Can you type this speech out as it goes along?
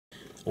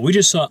Well, we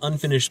just saw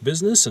Unfinished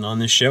Business, and on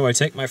this show I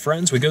take my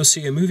friends, we go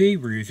see a movie,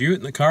 we review it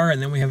in the car,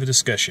 and then we have a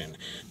discussion.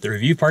 The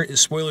review part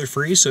is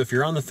spoiler-free, so if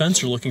you're on the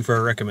fence or looking for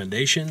a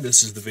recommendation,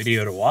 this is the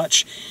video to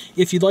watch.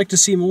 If you'd like to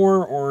see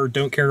more or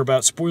don't care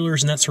about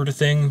spoilers and that sort of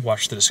thing,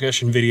 watch the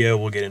discussion video,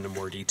 we'll get into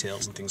more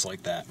details and things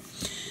like that.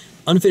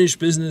 Unfinished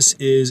Business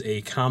is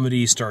a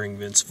comedy starring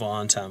Vince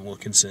Vaughn, Tom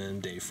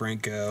Wilkinson, Dave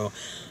Franco,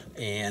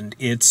 and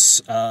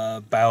it's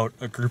about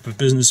a group of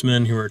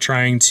businessmen who are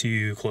trying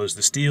to close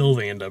this deal.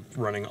 They end up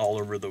running all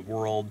over the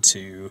world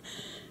to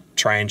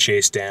try and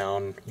chase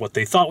down what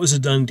they thought was a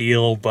done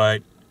deal,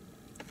 but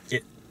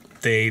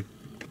they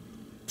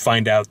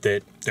find out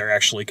that they're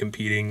actually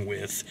competing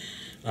with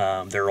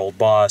their old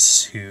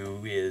boss,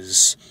 who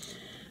is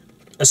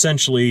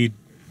essentially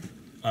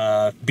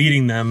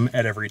beating them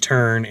at every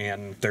turn,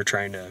 and they're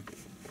trying to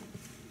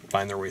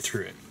find their way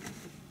through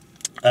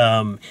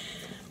it.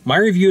 My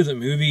review of the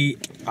movie,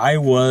 I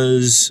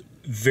was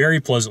very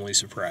pleasantly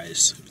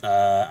surprised.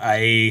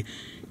 I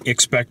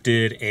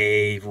expected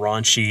a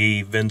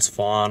raunchy Vince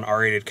Vaughn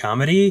R-rated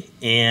comedy,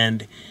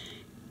 and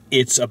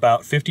it's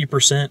about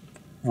 50%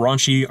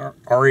 raunchy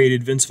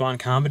R-rated Vince Vaughn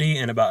comedy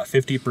and about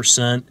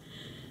 50%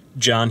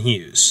 John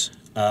Hughes.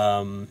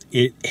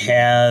 It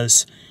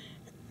has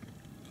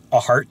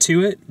a heart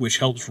to it, which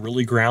helps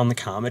really ground the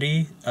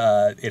comedy.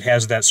 It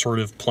has that sort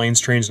of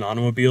planes, trains, and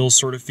automobiles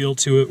sort of feel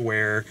to it,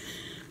 where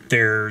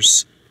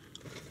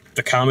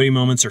the comedy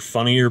moments are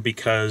funnier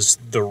because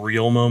the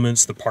real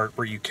moments, the part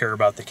where you care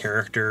about the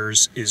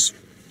characters, is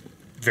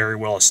very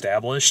well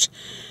established.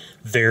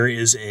 There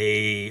is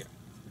a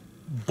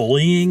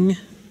bullying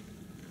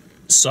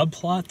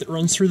subplot that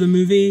runs through the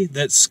movie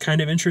that's kind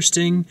of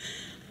interesting.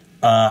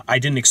 I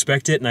didn't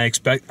expect it, and I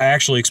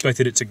actually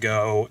expected it to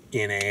go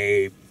in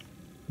a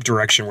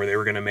direction where they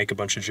were going to make a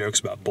bunch of jokes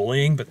about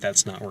bullying, but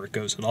that's not where it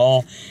goes at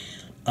all.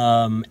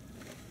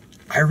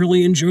 I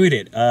really enjoyed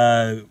it.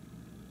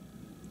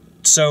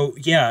 So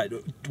yeah,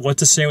 what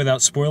to say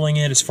without spoiling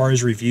it as far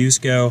as reviews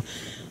go?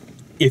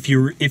 If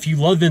you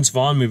love Vince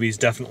Vaughn movies,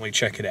 definitely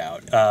check it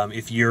out.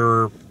 If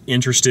you're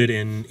interested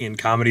in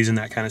comedies and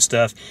that kind of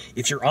stuff,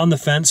 if you're on the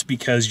fence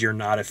because you're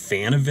not a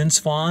fan of Vince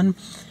Vaughn,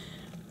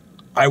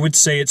 I would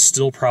say it's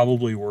still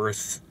probably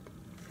worth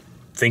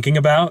thinking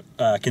about,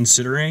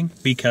 considering,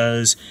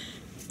 because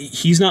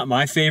he's not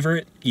my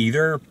favorite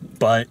either,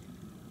 but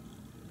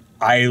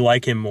I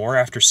like him more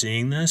after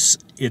seeing this.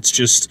 It's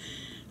just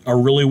a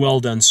really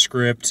well done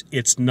script.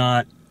 It's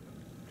not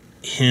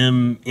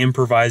him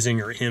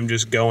improvising or him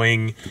just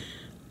going,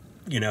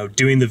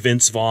 doing the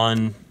Vince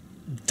Vaughn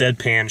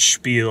deadpan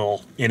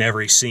spiel in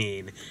every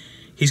scene.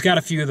 He's got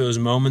a few of those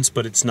moments,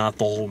 but it's not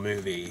the whole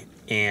movie.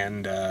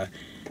 And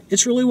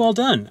it's really well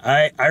done.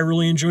 I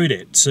really enjoyed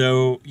it.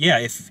 So yeah,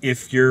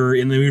 if you're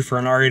in the mood for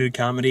an R-rated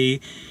comedy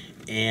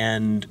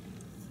and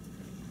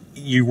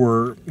you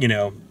were,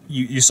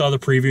 you saw the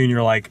preview and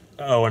you're like,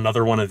 oh,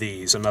 another one of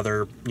these,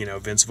 another,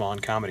 Vince Vaughn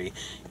comedy.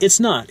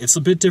 It's not. It's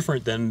a bit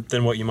different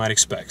than what you might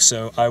expect.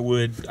 So I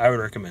would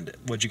recommend it.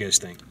 What'd you guys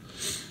think?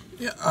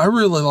 Yeah, I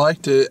really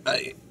liked it.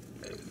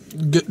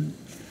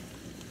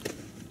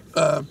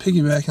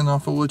 Piggybacking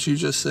off of what you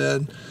just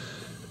said,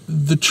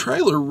 the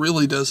trailer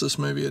really does this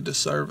movie a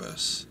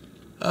disservice.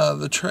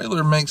 The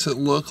trailer makes it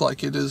look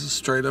like it is a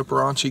straight-up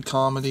raunchy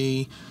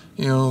comedy,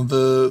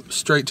 the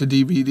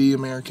straight-to-DVD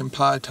American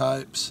Pie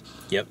types.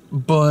 Yep.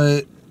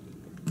 But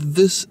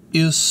this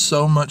is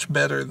so much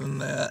better than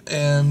that.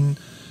 And,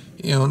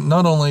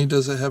 not only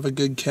does it have a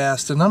good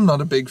cast, and I'm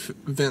not a big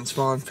Vince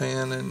Vaughn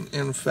fan, and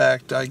in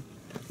fact, I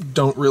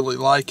don't really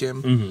like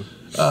him.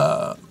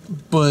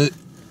 Mm-hmm. But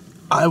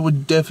I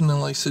would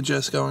definitely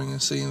suggest going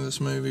and seeing this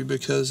movie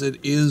because it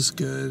is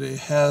good. It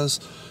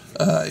has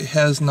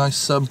nice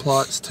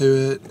subplots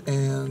to it,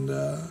 and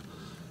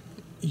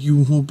you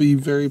will be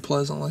very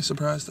pleasantly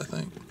surprised, I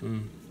think.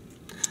 Mm.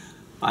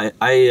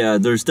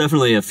 There's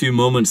definitely a few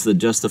moments that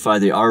justify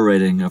the R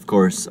rating, of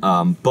course.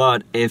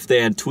 But if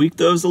they had tweaked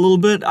those a little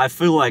bit, I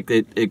feel like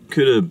it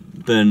could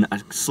have been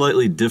a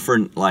slightly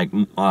different,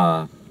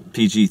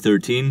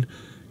 PG-13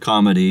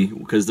 comedy,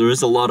 because there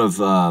is a lot of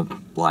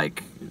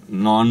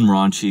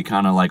non-raunchy,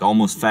 kind of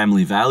almost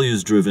family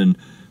values driven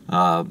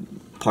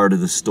part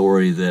of the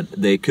story that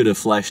they could have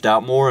fleshed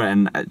out more,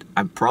 and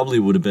I probably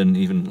would have been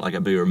even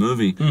a bigger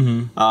movie.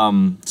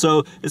 Mm-hmm.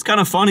 So it's kind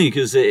of funny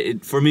because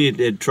for me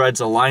it treads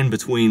a line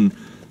between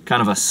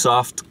kind of a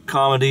soft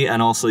comedy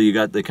and also you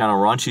got the kind of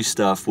raunchy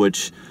stuff,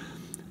 which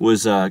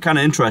was kind of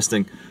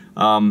interesting.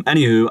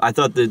 Anywho, I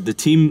thought the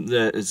team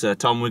that is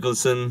Tom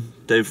Wilkinson,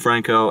 Dave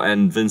Franco,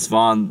 and Vince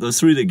Vaughn, those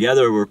three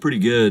together were pretty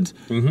good.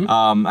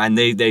 Mm-hmm. And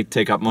they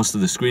take up most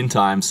of the screen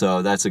time,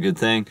 so that's a good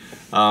thing.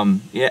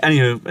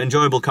 Anywho,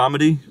 enjoyable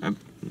comedy.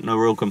 No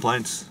real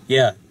complaints.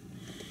 Yeah.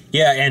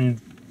 Yeah, and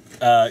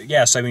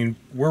yes,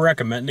 we're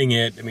recommending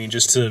it.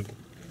 Just to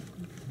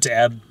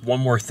add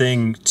one more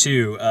thing,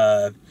 too,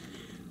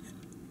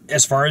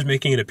 as far as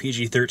making it a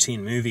PG-13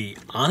 movie,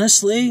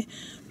 honestly,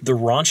 the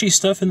raunchy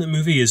stuff in the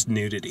movie is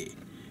nudity.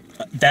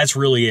 That's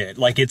really it.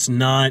 It's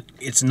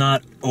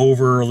not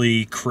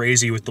overly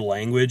crazy with the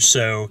language,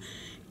 so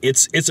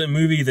it's a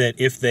movie that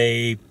if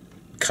they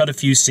cut a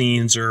few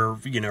scenes or,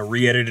 you know,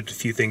 re-edited a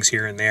few things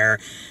here and there,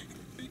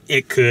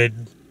 it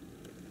could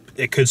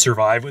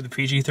survive with a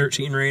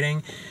PG-13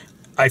 rating.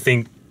 I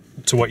think,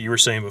 to what you were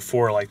saying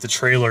before, like, the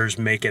trailers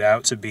make it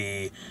out to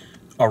be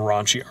a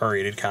raunchy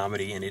R-rated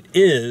comedy, and it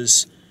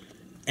is,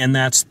 and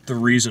that's the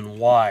reason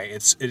why.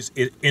 It's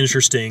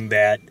interesting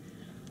that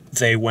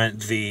they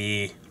went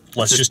the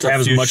let's just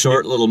have as much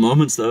short little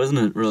moments, though, isn't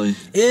it? Really,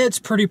 it's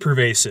pretty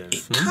pervasive.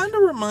 It kind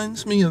of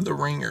reminds me of The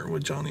Ringer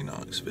with Johnny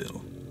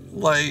Knoxville.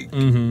 Like,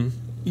 you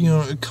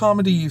know, a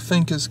comedy you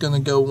think is going to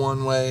go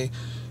one way,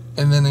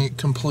 and then it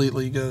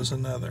completely goes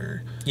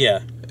another.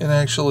 Yeah. And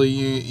actually,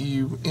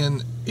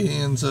 it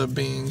ends up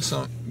being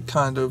some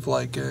kind of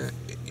like a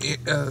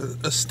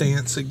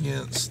stance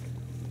against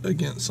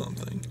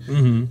something.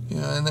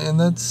 Yeah, and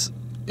that's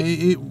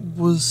it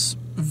was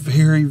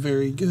very,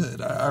 very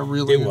good. I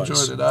really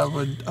enjoyed it.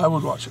 I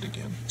would watch it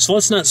again. So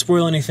let's not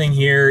spoil anything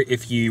here.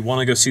 If you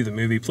want to go see the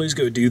movie, please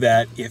go do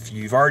that. If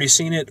you've already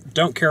seen it,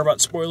 don't care about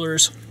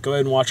spoilers, go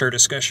ahead and watch our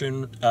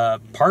discussion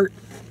part.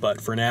 But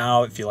for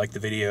now, if you like the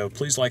video,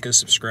 please like us,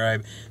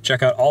 subscribe,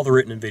 check out all the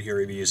written and video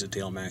reviews at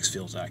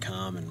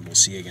DaleMaxfield.com, and we'll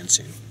see you again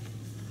soon.